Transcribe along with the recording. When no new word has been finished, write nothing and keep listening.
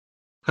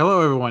Hello,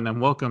 everyone,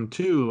 and welcome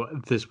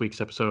to this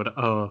week's episode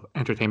of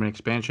Entertainment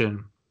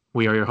Expansion.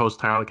 We are your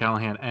hosts, Tyler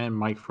Callahan and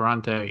Mike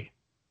Ferrante.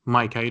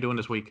 Mike, how you doing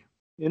this week?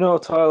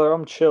 Tyler,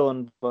 I'm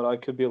chilling, but I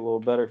could be a little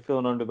better,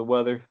 feeling under the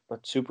weather,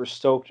 but super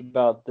stoked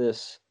about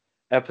this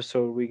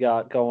episode we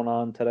got going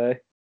on today.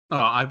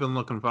 I've been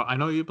looking for. I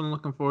know you've been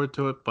looking forward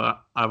to it,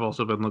 but I've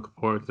also been looking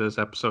forward to this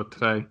episode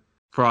today.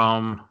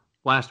 From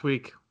last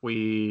week,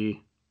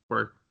 we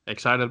were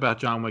excited about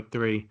John Wick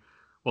 3.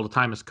 Well, the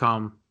time has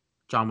come.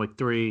 John Wick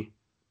 3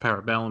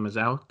 Parabellum is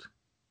out.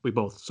 We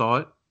both saw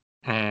it.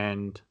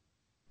 And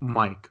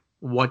Mike,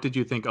 what did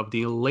you think of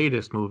the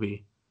latest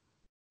movie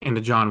in the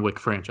John Wick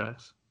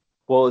franchise?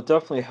 Well, it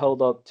definitely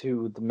held up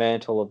to the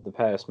mantle of the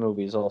past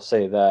movies, I'll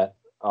say that.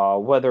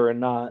 Whether or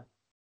not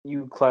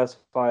you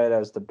classify it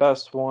as the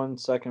best one,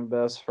 second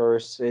best,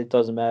 first, it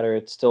doesn't matter.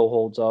 It still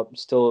holds up.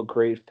 Still a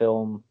great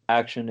film.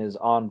 Action is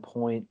on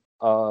point.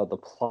 The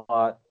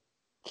plot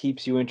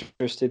keeps you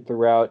interested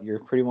throughout. You're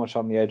pretty much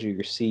on the edge of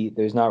your seat.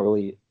 There's not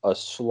really a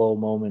slow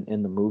moment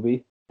in the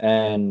movie.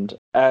 And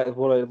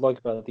what I like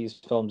about these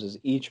films is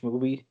each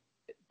movie,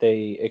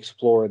 they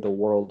explore the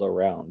world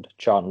around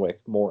John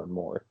Wick more and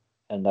more.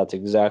 And that's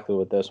exactly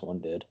what this one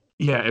did.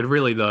 Yeah, it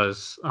really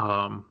does.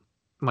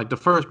 Like the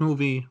first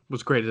movie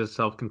was great as a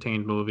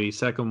self-contained movie.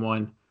 Second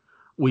one,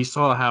 we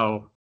saw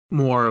how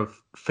more of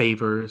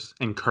favors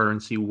and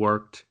currency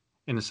worked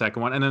in the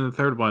second one. And then the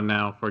third one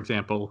now, for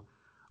example,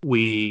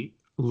 we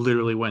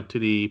literally went to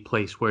the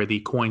place where the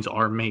coins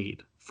are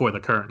made for the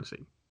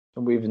currency.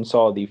 And we even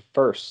saw the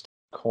first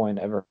coin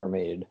ever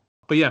made.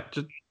 But yeah,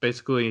 just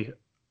basically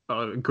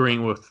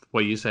agreeing with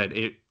what you said,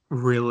 it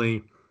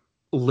really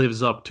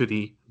lives up to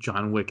the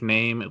John Wick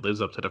name. It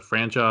lives up to the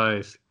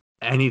franchise.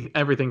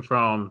 Everything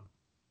from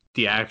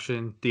the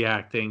action, the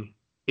acting.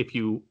 If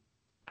you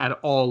at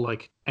all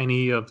like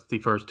any of the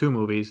first two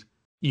movies,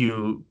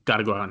 you got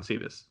to go out and see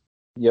this.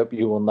 Yep,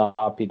 you will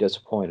not be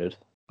disappointed.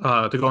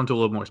 To go into a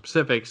little more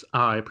specifics,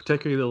 I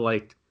particularly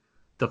liked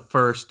the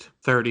first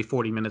 30,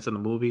 40 minutes of the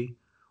movie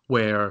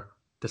where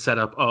the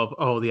setup of,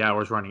 oh, the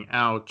hour's running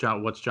out,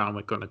 what's John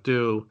Wick going to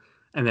do?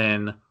 And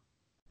then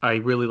I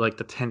really like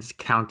the tense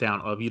countdown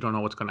of you don't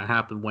know what's going to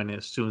happen when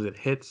as soon as it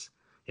hits,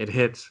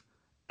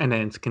 and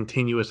then it's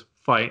continuous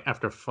fight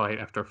after fight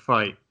after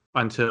fight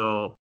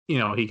until,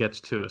 he gets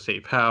to a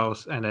safe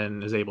house and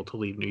then is able to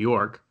leave New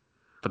York.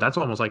 But that's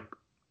almost like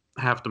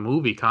half the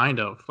movie, kind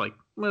of, like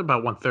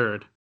about one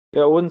third.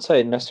 Yeah, I wouldn't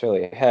say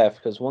necessarily half,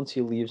 because once he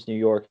leaves New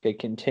York, it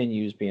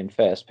continues being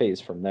fast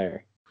paced from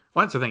there.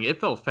 Well, that's the thing. It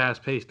felt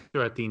fast paced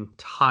throughout the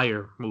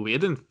entire movie.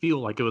 It didn't feel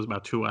like it was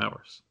about 2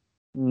 hours.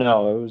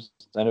 No,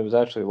 it was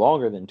actually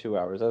longer than 2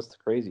 hours. That's the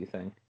crazy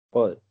thing.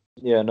 But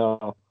yeah,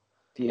 no,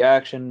 the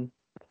action,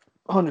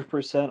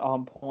 100%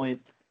 on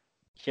point.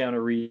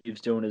 Keanu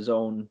Reeves doing his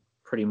own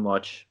pretty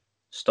much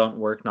stunt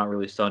work, not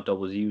really stunt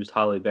doubles used.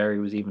 Halle Berry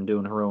was even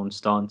doing her own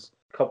stunts.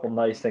 A couple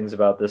nice things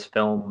about this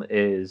film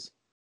is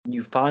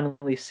you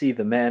finally see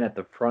the man at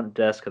the front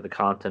desk of the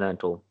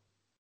Continental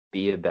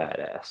be a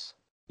badass.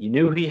 You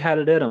knew he had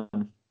it in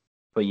him,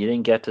 but you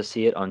didn't get to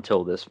see it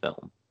until this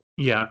film.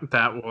 Yeah,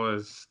 that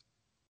was,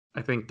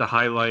 I think, the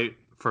highlight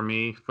for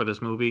me for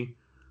this movie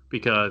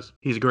because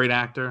he's a great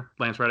actor.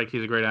 Lance Reddick,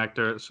 he's a great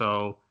actor.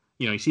 So,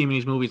 you see him in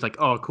these movies like,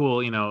 oh, cool,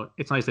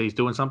 it's nice that he's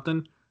doing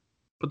something.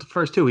 But the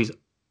first two, he's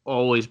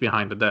always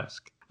behind the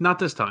desk. Not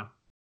this time.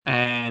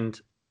 And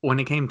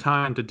when it came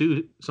time to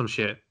do some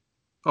shit,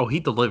 oh, he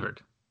delivered.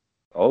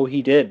 Oh,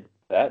 he did.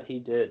 That he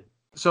did.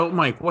 So,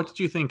 Mike, what did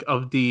you think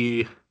of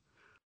the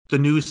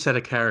new set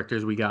of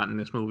characters we got in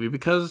this movie?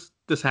 Because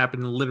this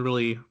happened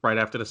literally right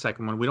after the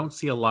second one. We don't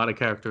see a lot of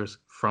characters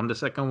from the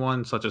second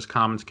one, such as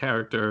Common's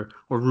character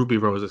or Ruby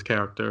Rose's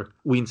character.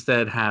 We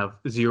instead have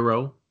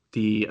Zero,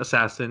 the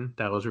assassin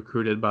that was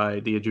recruited by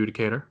the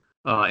Adjudicator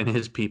and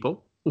his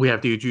people. We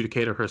have the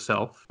Adjudicator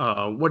herself.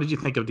 What did you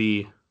think of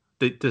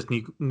this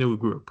new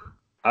group?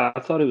 I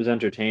thought it was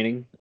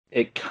entertaining.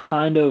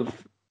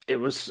 It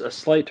was a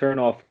slight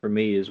turnoff for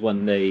me is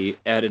when they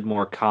added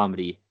more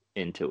comedy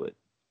into it.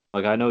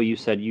 Like, I know you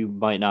said you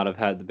might not have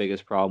had the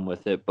biggest problem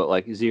with it, but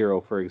like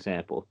Zero, for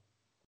example,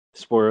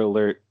 spoiler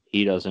alert,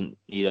 he doesn't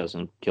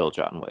kill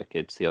John Wick.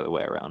 It's the other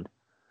way around.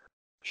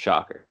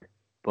 Shocker.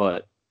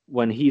 But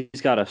when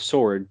he's got a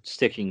sword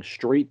sticking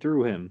straight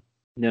through him,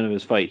 in the end of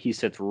his fight, he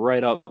sits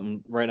right up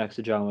and right next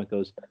to John Wick,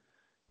 goes,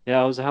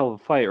 "Yeah, it was a hell of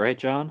a fight, right,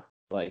 John?"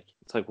 Like,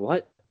 it's like,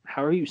 what?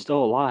 How are you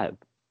still alive?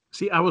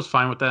 See, I was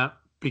fine with that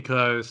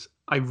because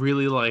I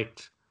really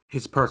liked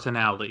his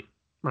personality,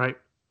 right?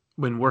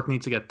 When work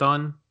needs to get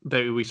done,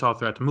 that we saw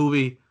throughout the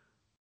movie,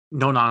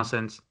 no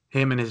nonsense.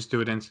 Him and his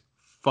students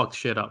fucked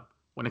shit up.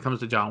 When it comes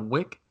to John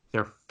Wick,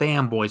 they're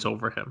fanboys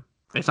over him.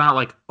 It's not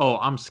like, oh,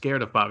 I'm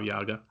scared of Baba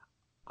Yaga.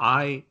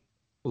 I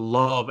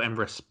love and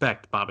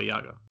respect Baba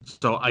Yaga.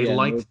 So I Yeah, and they were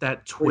liked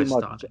that pretty twist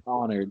much on it.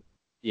 honored.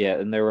 Yeah,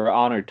 and they were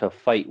honored to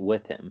fight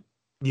with him.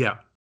 Yeah.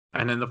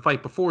 And then the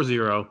fight before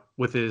Zero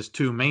with his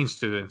two main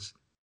students,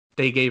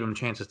 they gave him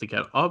chances to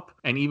get up.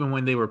 And even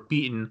when they were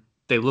beaten,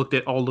 they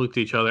all looked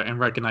at each other and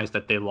recognized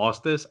that they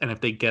lost this. And if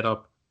they get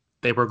up,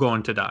 they were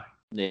going to die.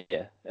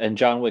 Yeah, and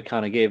John Wick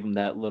kind of gave him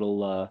that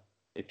little,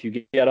 if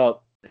you get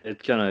up,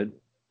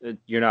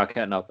 you're not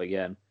getting up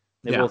again.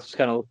 They Yeah. both just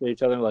kind of looked at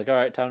each other like, all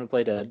right, time to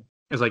play dead.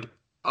 It's like,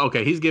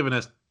 okay, he's giving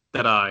us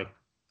that eye.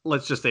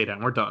 Let's just stay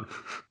down. We're done.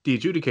 The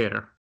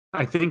adjudicator.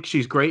 I think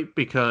she's great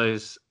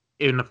because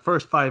in the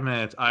first 5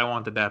 minutes, I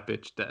wanted that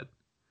bitch dead. Oh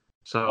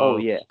So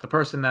yeah, the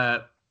person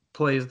that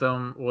plays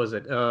them was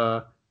it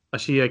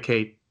Ashia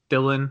Kate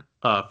Dillon.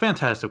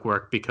 Fantastic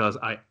work because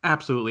I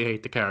absolutely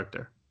hate the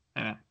character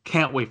and I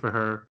can't wait for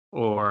her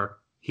or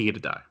he to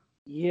die.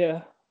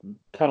 yeah.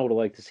 Kind of would have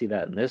liked to see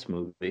that in this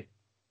movie,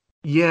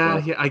 Yeah,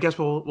 but yeah. I guess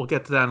we'll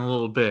get to that in a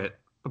little bit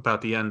about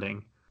the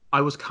ending.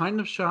 I was kind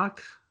of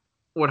shocked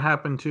what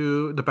happened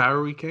to the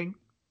Bowery King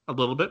a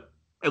little bit,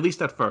 at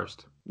least at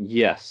first.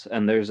 yes.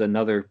 And there's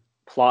another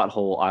plot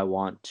hole I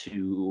want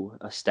to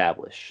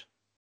establish.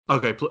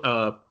 Okay,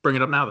 bring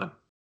it up now then.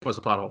 What's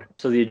the plot hole?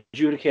 So the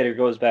adjudicator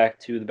goes back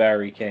to the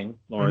Bowery King,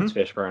 Lawrence Mm-hmm.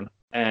 Fishburne,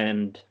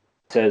 and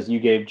says, "You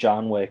gave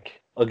John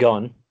Wick a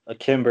gun, a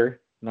Kimber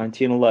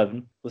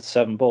 1911 with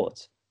 7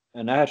 bullets,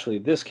 and actually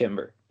this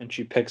Kimber." And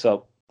she picks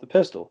up the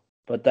pistol,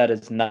 but that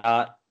is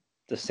not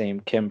the same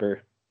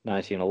Kimber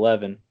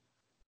 1911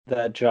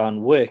 that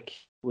John Wick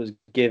was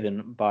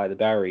given by the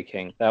Bowery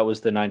King. That was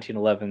the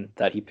 1911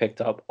 that he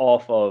picked up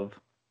off of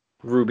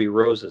Ruby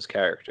Rose's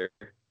character.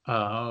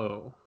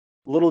 Oh.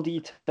 Little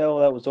detail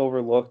that was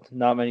overlooked.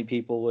 Not many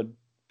people would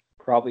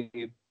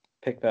probably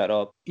pick that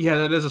up. Yeah,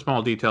 that is a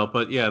small detail,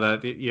 but yeah,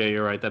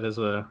 you're right. That is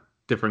a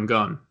different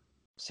gun.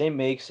 Same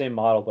make, same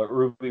model, but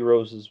Ruby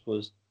Rose's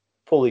was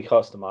fully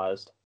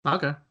customized.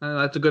 Okay,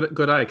 that's a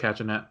good eye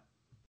catching that.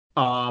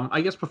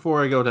 I guess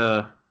before I go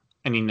to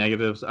any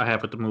negatives I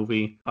have with the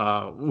movie,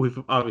 we've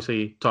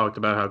obviously talked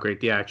about how great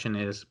the action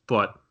is,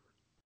 but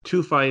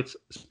two fights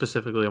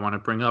specifically I want to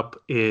bring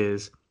up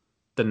is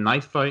the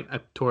knife fight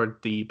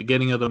toward the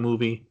beginning of the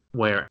movie,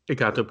 where it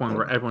got to a point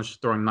where everyone's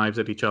just throwing knives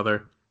at each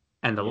other,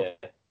 and the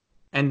Yeah,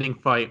 ending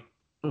fight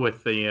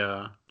with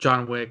the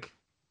John Wick,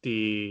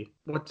 the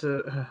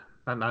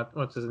not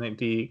what's his name,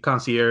 the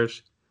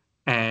concierge,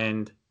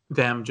 and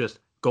them just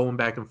going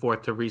back and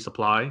forth to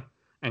resupply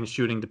and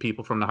shooting the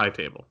people from the high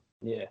table,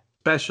 yeah,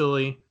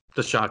 especially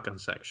the shotgun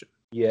section.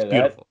 It's yeah. That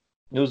beautiful.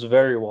 it was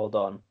very well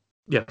done.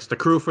 Yes, the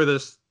crew for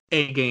this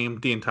A game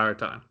the entire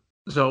time.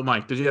 So,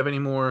 Mike, did you have any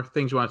more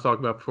things you want to talk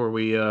about before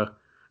we go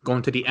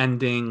into the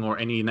ending or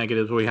any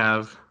negatives we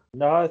have?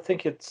 No, I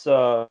think it's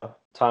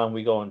time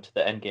we go into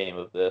the end game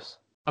of this.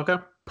 Okay.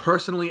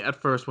 Personally, at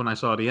first, when I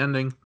saw the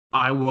ending,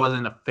 I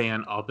wasn't a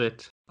fan of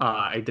it.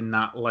 I did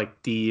not like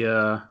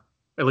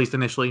at least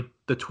initially,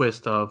 the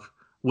twist of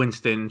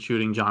Winston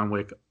shooting John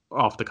Wick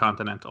off the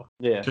Continental.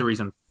 Yeah, The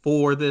reason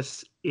for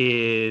this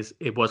is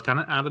it was kind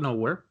of out of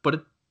nowhere,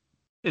 but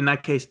in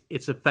that case,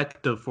 it's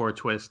effective for a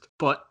twist.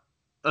 But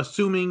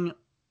assuming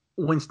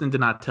Winston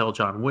did not tell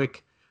John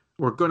Wick,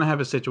 we're going to have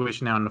a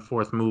situation now in the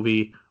fourth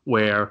movie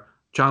where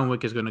John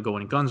Wick is going to go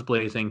in guns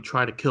blazing,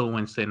 try to kill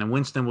Winston, and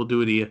Winston will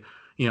do the,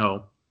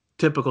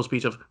 typical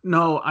speech of,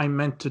 "No, I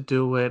meant to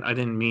do it. I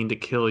didn't mean to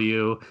kill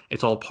you.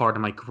 It's all part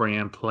of my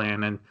grand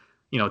plan." And,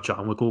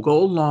 John Wick will go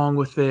along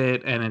with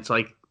it. And it's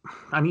like,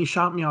 I mean, you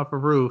shot me off a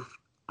roof.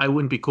 I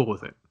wouldn't be cool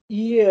with it.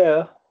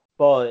 yeah,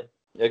 but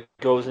it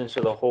goes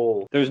into the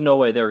whole. There's no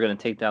way they were going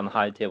to take down the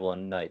high table in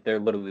a night. There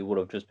literally would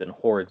have just been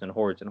hordes and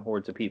hordes and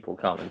hordes of people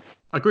coming.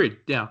 Agreed.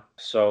 Yeah.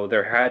 So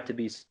there had to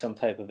be some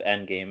type of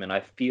end game, and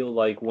I feel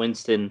like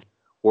Winston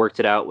worked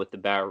it out with the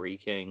Bowery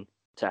King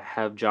to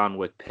have John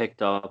Wick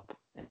picked up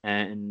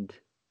and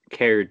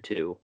cared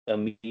to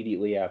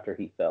immediately after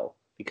he fell,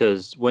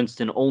 because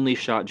Winston only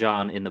shot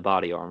John in the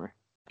body armor.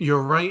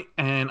 You're right,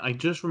 and I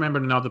just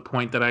remembered another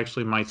point that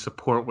actually might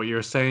support what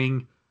you're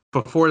saying.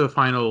 Before the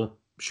final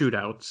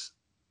shootouts,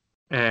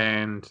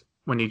 and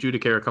when the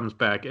adjudicator comes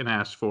back and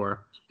asks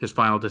for his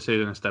final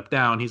decision to step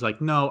down, he's like,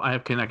 "No, I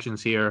have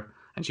connections here."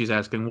 And she's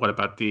asking, "What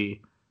about the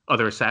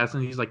other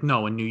assassins?" He's like,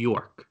 "No, in New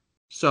York."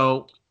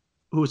 So,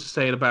 who's to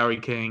say the Bowery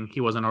King,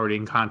 he wasn't already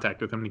in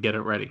contact with him to get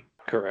it ready?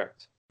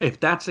 Correct. If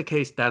that's the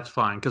case, that's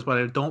fine. Because what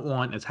I don't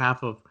want is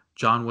half of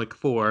John Wick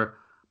 4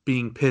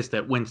 being pissed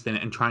at Winston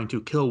and trying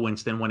to kill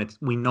Winston when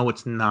we know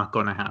it's not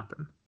going to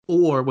happen.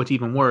 Or what's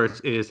even worse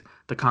is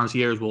the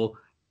concierge will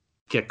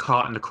get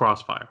caught in the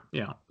crossfire.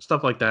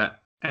 Stuff like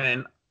that.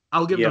 And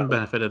I'll give them the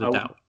benefit of the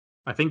doubt.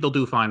 I think they'll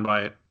do fine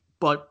by it.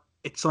 But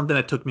it's something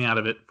that took me out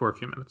of it for a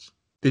few minutes.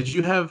 Did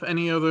you have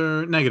any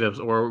other negatives,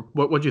 or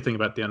what do you think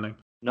about the ending?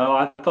 No,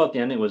 I thought the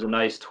ending was a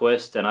nice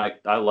twist, and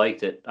I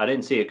liked it. I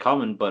didn't see it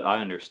coming, but I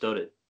understood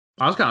it.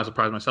 I was kind of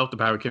surprised myself the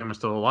Bowery King was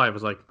still alive. I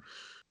was like,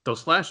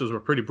 those slashes were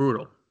pretty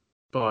brutal.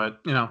 But,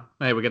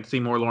 hey, we get to see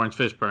more Lawrence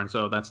Fishburne,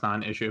 so that's not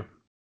an issue.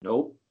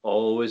 Nope.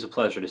 Always a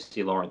pleasure to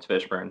see Lawrence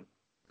Fishburne.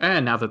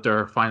 And now that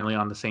they're finally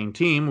on the same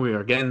team, we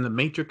are getting the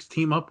Matrix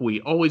team up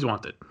we always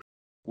wanted.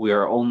 We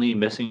are only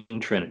missing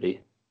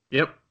Trinity.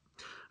 Yep.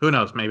 Who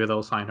knows? Maybe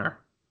they'll sign her.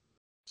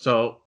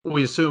 So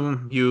we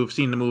assume you've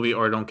seen the movie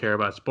or don't care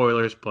about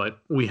spoilers, but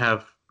we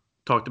have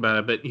talked about it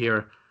a bit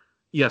here.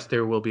 Yes,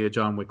 there will be a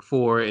John Wick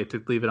 4. It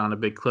did leave it on a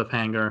big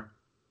cliffhanger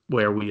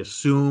where we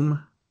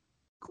assume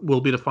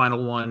will be the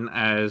final one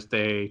as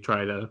they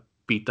try to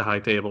beat the high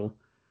table.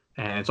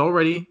 And it's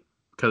already,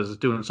 because it's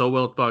doing so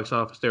well at the box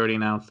office, they already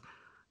announced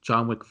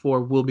John Wick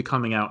 4 will be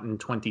coming out in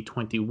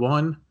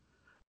 2021.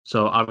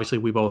 So obviously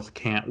we both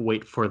can't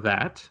wait for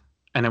that.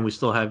 And then we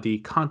still have the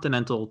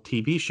Continental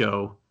TV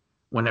show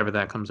whenever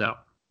that comes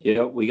out.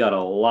 Yeah, we got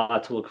a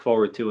lot to look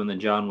forward to in the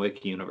John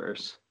Wick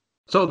universe.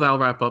 So that'll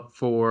wrap up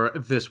for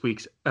this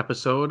week's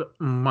episode.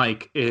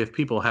 Mike, if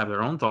people have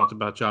their own thoughts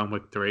about John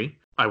Wick 3,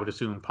 I would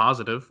assume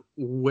positive,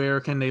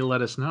 where can they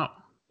let us know?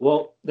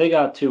 Well, they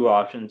got two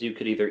options. You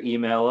could either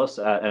email us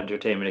at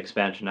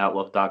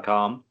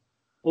entertainmentexpansionoutlook.com,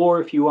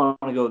 or if you want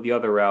to go the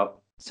other route,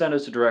 send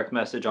us a direct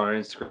message on our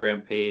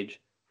Instagram page,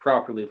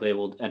 properly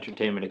labeled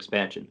Entertainment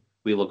Expansion.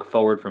 We look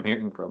forward from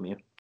hearing from you.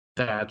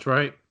 That's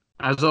right.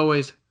 As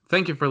always,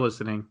 thank you for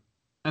listening,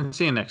 and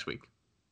see you next week.